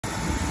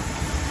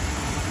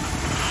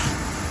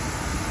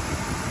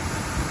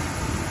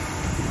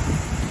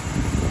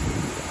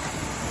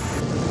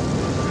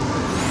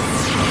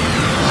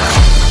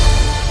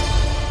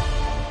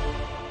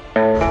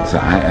So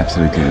I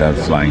absolutely love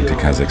flying to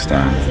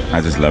Kazakhstan. I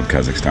just love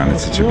Kazakhstan.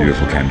 It's such a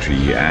beautiful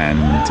country.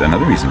 And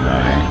another reason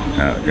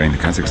why going to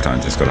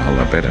Kazakhstan just got a whole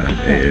lot better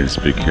is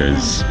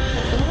because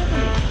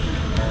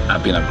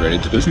I've been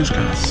upgraded to business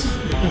class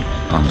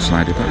on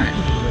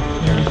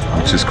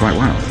FlyDubai, which is quite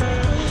wild.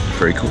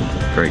 Very cool.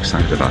 Very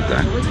excited about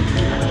that.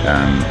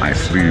 I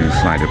flew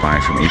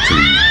FlyDubai from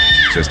Italy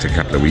just a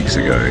couple of weeks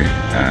ago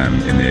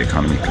in the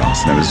economy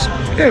class,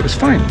 and it was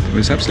fine. There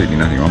was absolutely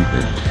nothing wrong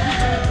with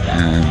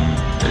it.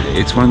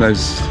 It's one of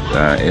those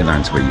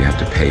airlines where you have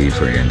to pay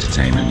for your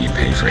entertainment, you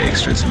pay for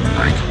extras and the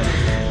like.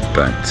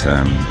 But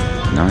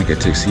now I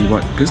get to see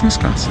what business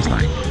class is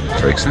like.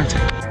 It's very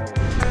exciting.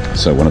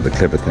 So one of the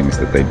clever things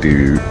that they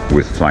do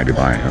with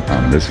FlyDubai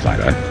on this flight,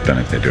 I don't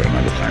know if they do it on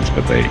other flights,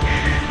 but they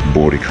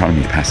board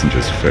economy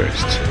passengers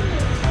first.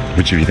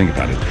 Which, if you think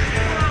about it,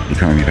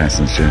 economy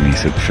passengers generally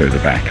sit further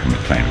back on the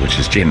plane, which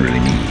is generally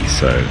me.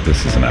 So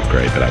this is an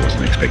upgrade that I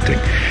wasn't expecting.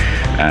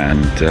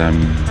 And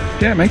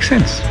yeah, it makes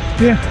sense.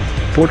 Yeah,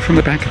 board from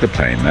the back of the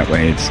plane. That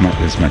way it's not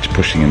as much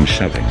pushing and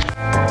shoving.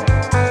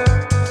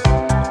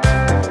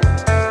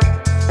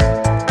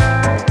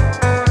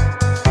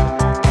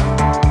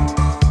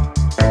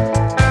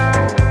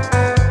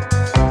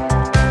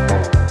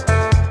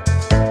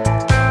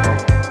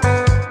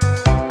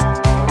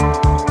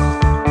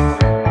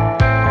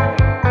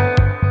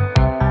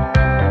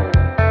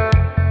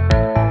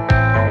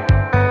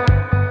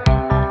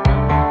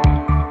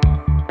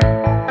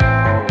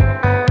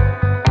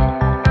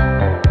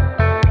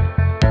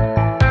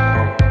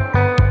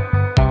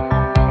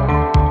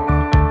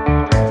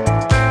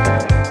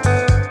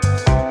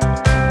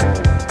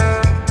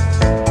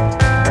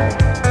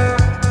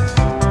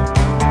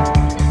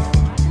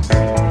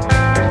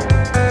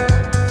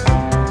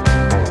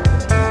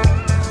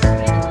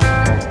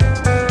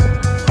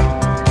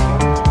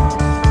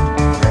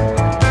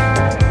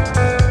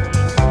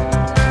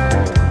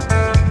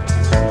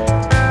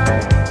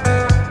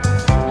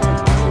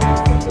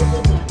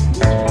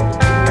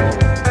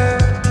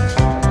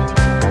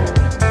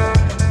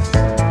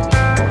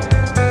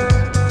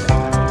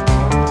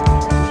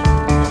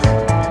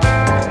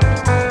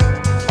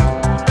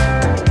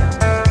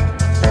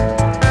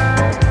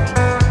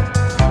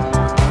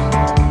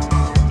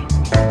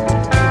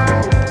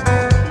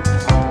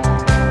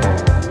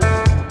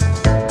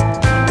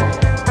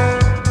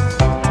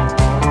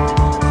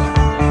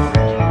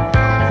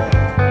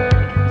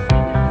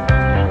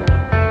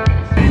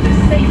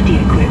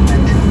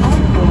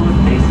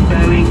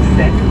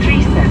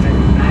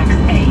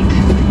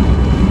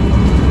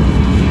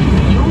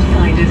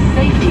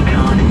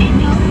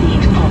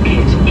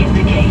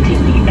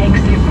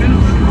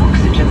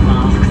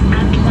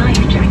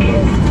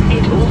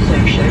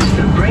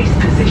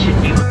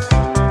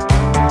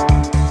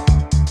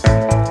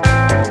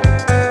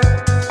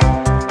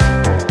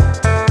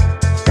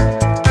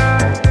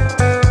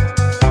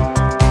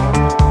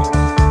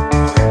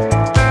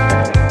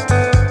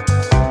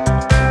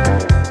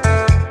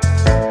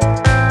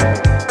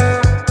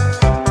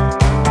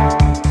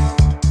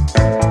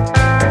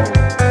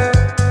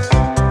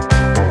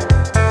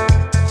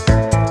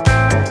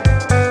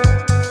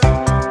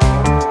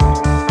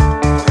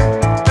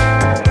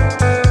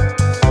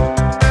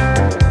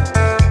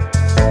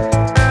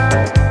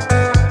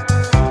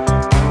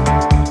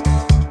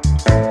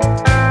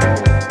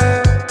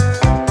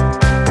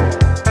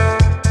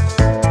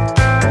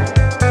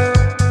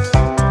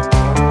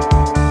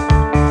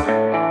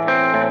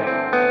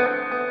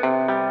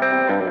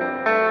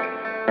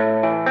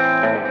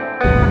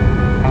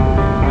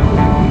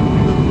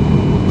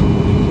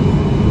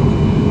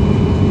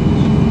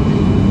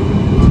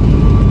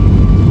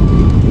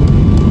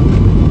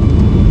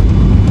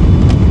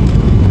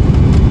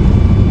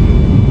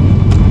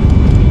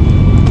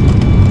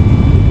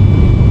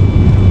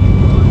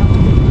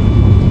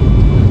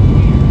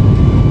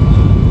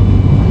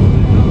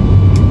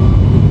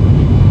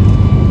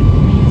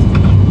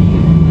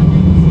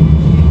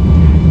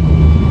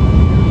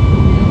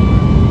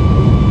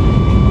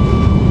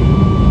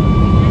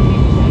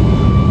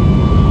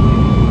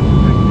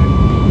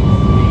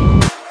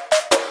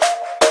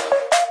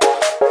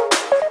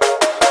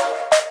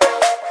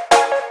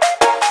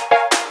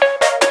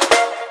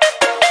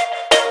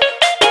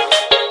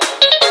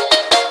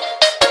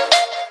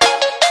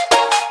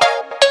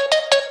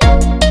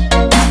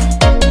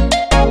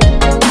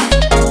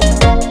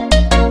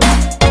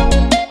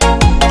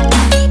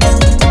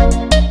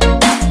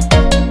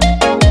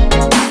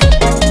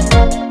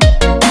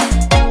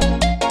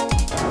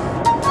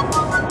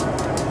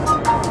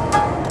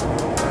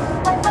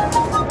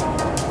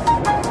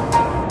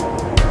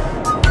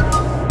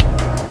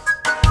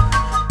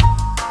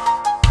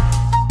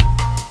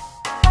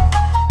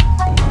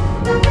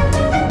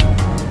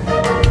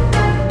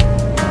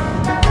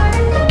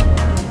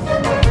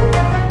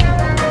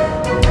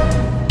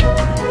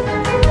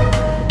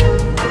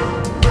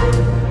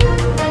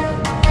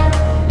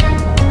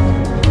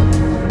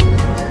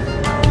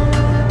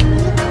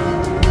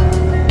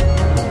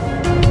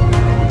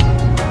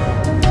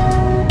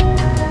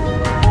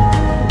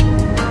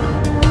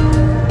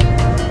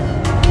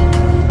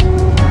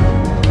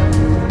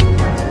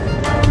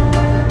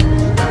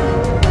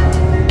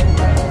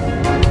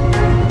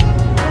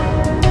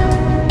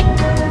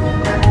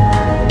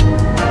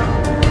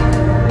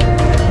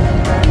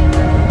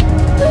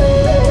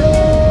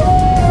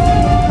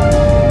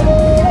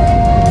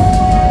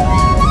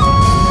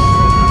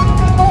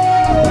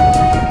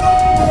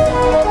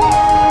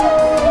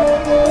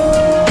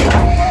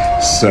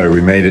 So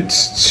we made it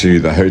to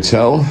the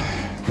hotel,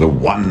 the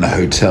one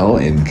hotel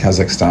in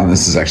Kazakhstan.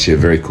 This is actually a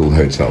very cool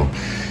hotel.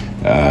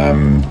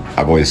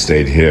 I've always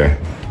stayed here,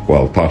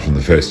 well, apart from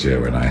the first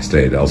year when I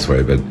stayed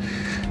elsewhere, but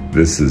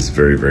this is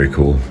very, very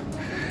cool.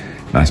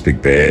 Nice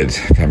big bed,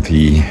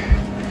 comfy,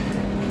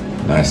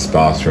 nice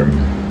bathroom.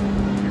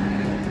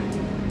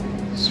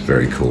 It's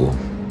very cool.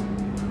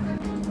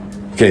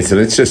 Okay, so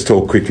let's just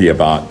talk quickly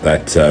about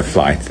that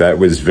flight. That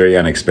was very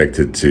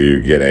unexpected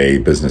to get a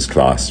business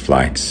class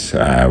flight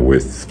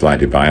with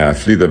FlyDubai. I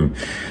flew them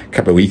a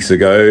couple of weeks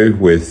ago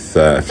with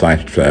a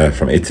flight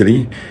from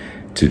Italy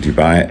to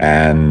Dubai,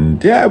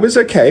 and yeah, it was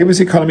okay. It was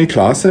economy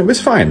class, and it was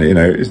fine. You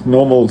know, it's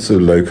normal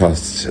sort of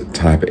low-cost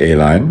type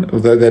airline,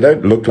 although they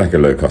don't look like a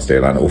low-cost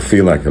airline or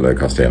feel like a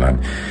low-cost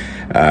airline,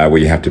 where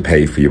you have to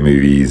pay for your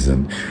movies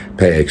and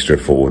pay extra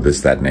for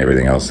this, that, and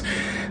everything else.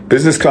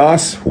 Business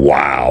class,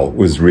 wow,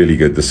 was really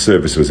good. The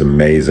service was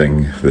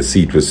amazing. The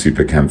seat was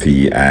super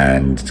comfy,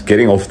 and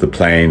getting off the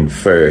plane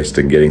first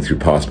and getting through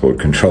passport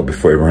control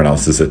before everyone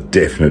else is a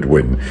definite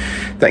win.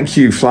 Thank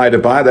you,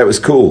 FlyDubai. That was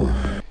cool.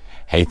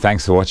 Hey,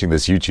 thanks for watching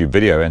this YouTube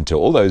video, and to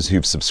all those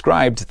who've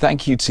subscribed,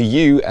 thank you to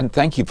you, and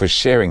thank you for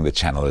sharing the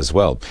channel as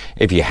well.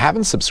 If you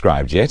haven't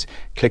subscribed yet,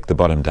 click the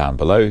button down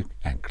below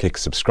and click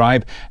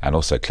subscribe, and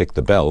also click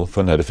the bell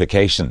for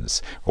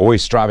notifications.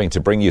 Always striving to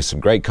bring you some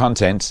great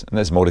content, and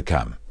there's more to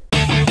come.